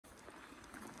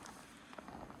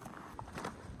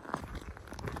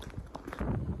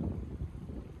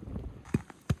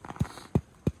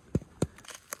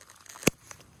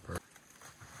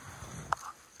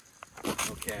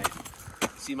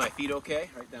see my feet okay,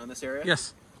 right down this area?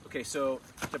 Yes. Okay, so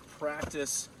to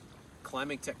practice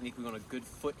climbing technique, we want a good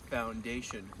foot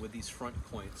foundation with these front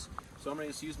points. So I'm gonna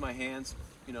just use my hands,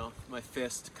 you know, my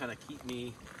fist to kind of keep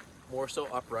me more so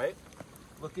upright.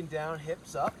 Looking down,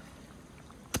 hips up.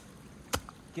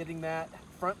 Getting that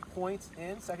front points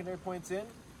in, secondary points in.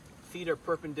 Feet are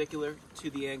perpendicular to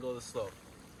the angle of the slope.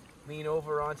 Lean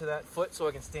over onto that foot so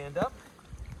I can stand up.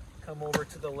 Come over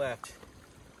to the left,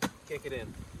 kick it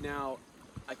in. Now,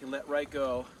 I can let right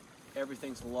go.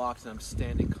 Everything's locked and I'm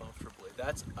standing comfortably.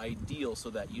 That's ideal so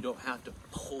that you don't have to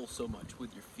pull so much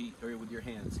with your feet or with your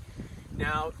hands.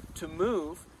 Now, to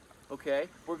move, okay,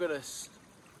 we're gonna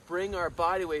bring our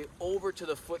body weight over to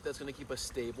the foot that's gonna keep us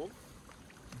stable.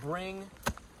 Bring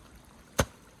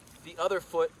the other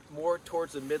foot more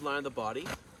towards the midline of the body.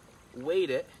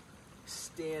 Weight it,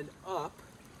 stand up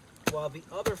while the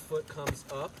other foot comes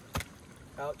up,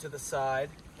 out to the side.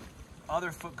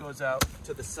 Other foot goes out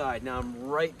to the side. Now I'm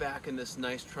right back in this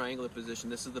nice triangular position.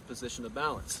 This is the position of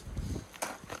balance.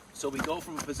 So we go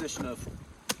from a position of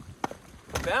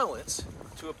balance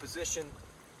to a position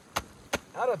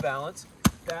out of balance,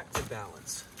 back to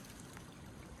balance.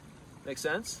 Make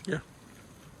sense? Yeah.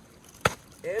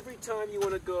 Every time you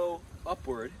want to go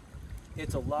upward,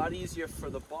 it's a lot easier for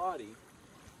the body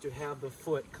to have the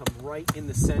foot come right in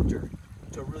the center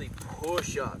to really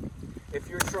push up. If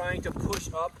you're trying to push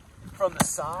up from the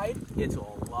side, it's a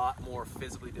lot more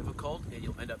physically difficult and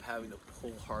you'll end up having to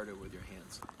pull harder with your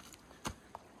hands.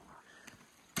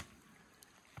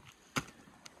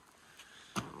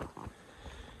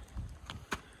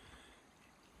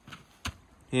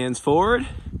 Hands forward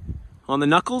on the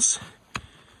knuckles.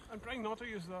 I'm trying not to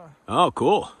use the... Oh,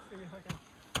 cool. Maybe if I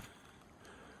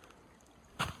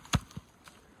can.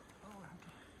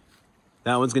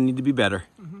 That one's gonna need to be better.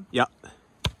 Mm-hmm. Yep.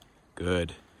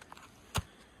 Good.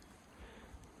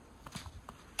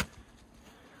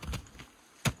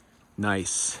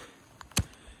 Nice.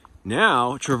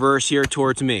 Now, traverse here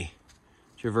towards me.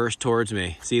 Traverse towards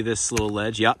me. See this little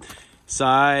ledge? Yep.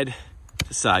 Side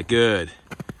to side. Good.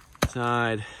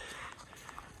 Side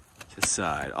to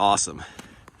side. Awesome.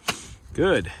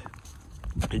 Good.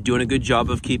 You're doing a good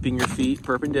job of keeping your feet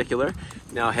perpendicular.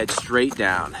 Now head straight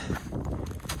down.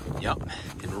 Yep.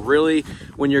 And really,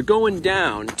 when you're going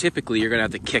down, typically you're gonna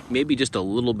have to kick maybe just a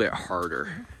little bit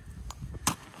harder.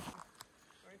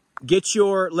 Get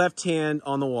your left hand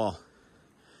on the wall.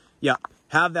 Yep.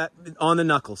 Have that on the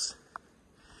knuckles.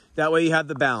 That way you have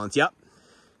the balance. Yep.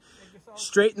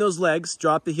 Straighten those legs.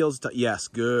 Drop the heels. Yes,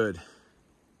 good.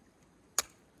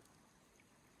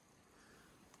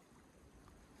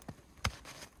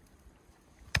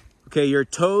 Okay, your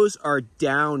toes are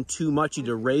down too much. You need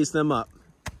to raise them up.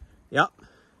 Yep.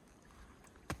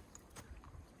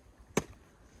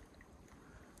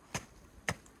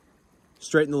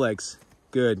 Straighten the legs.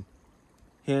 Good.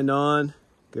 Hand on.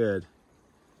 Good.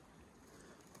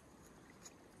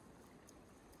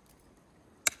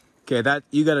 Okay, that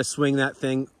you got to swing that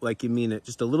thing like you mean it.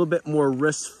 Just a little bit more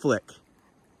wrist flick.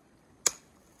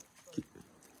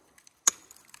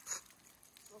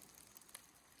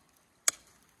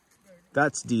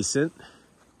 That's decent.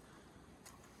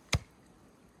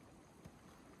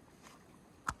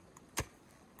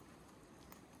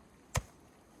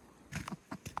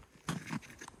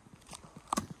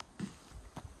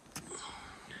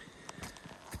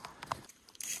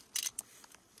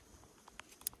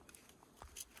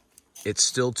 It's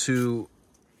still too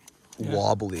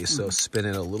wobbly, so spin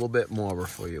it a little bit more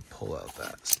before you pull out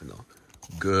that spindle.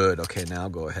 Good. Okay, now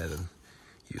go ahead and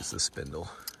use the spindle.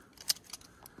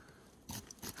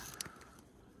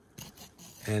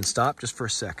 And stop just for a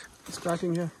sec. It's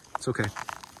cracking here. It's okay.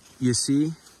 You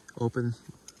see, open,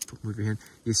 move your hand.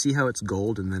 You see how it's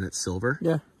gold and then it's silver?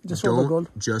 Yeah, just hold the gold.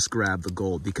 Just grab the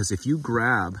gold, because if you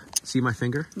grab, see my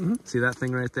finger? See that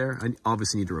thing right there? I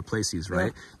obviously need to replace these,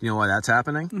 right? Yeah. You know why that's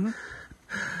happening?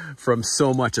 From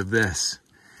so much of this.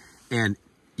 And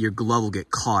your glove will get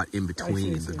caught in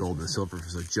between the gold and the silver.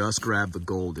 So just grab the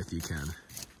gold if you can.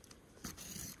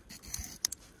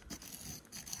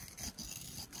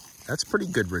 That's pretty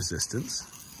good resistance.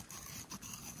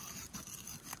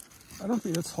 I don't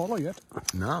think it's hollow yet.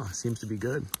 No, it seems to be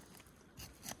good.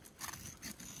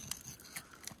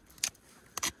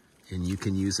 And you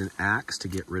can use an axe to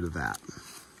get rid of that.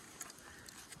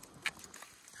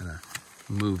 Kind of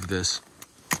move this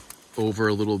over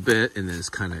a little bit and then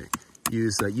just kind of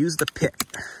use the pick.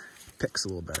 Pick's a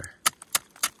little better.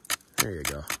 There you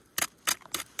go.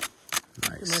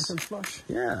 Nice. Nice and flush.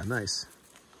 Yeah, nice.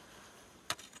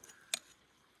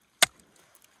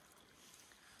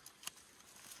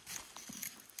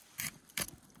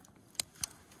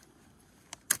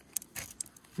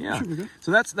 Yeah. Should be good.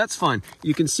 So that's fun.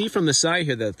 You can see from the side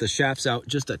here that the shaft's out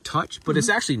just a touch, but it's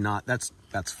actually not. That's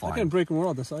fine. I can break more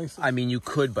of this ice. I mean, you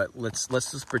could, but let's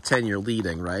just pretend you're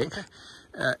leading, right? Okay.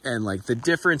 And like the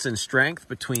difference in strength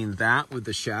between that with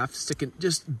the shaft sticking,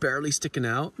 just barely sticking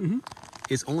out,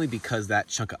 is only because that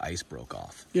chunk of ice broke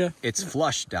off. Yeah. It's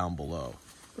flush down below.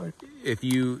 Right. If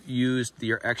you used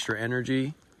your extra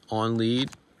energy on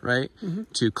lead, right,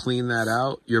 to clean that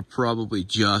out, you're probably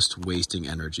just wasting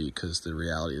energy, because the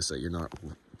reality is that you're not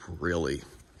really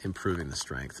improving the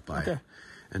strength by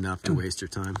enough to waste your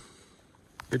time.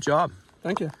 Good job.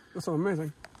 Thank you. That's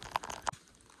amazing.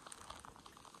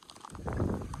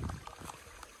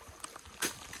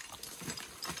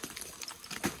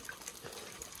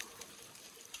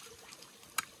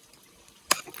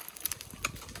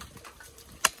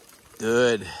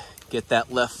 Good. Get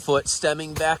that left foot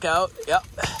stemming back out. Yep.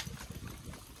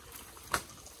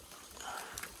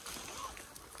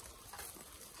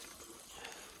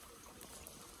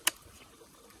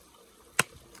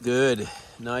 Good.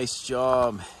 Nice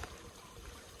job.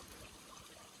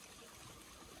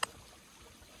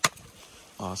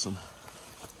 Awesome.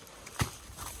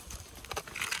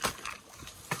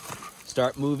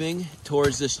 Start moving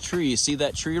towards this tree. You see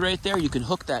that tree right there? You can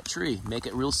hook that tree. Make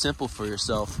it real simple for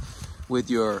yourself with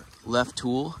your left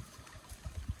tool.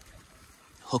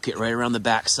 Hook it right around the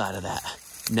back side of that.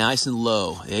 Nice and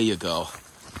low. There you go.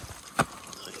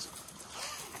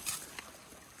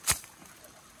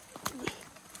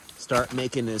 Start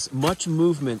making as much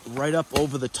movement right up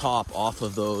over the top off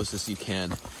of those as you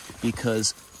can,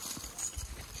 because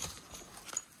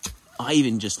I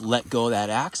even just let go of that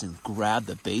axe and grab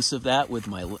the base of that with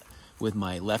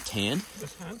my left hand.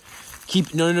 This hand?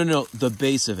 Keep no, the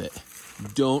base of it.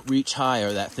 Don't reach high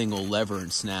or that thing will lever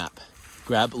and snap.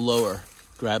 Grab lower.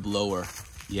 Grab lower.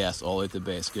 Yes, all the way at the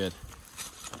base. Good.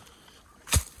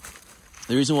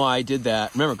 The reason why I did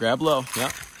that, remember, grab low.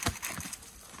 Yeah.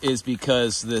 Is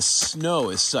because this snow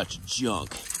is such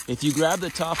junk. If you grab the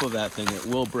top of that thing, it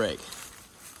will break.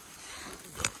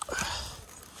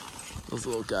 Those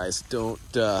little guys don't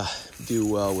do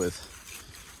well with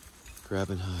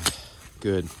grabbing high.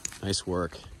 Good. Nice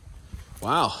work.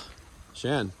 Wow.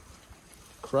 Shan,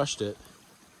 crushed it.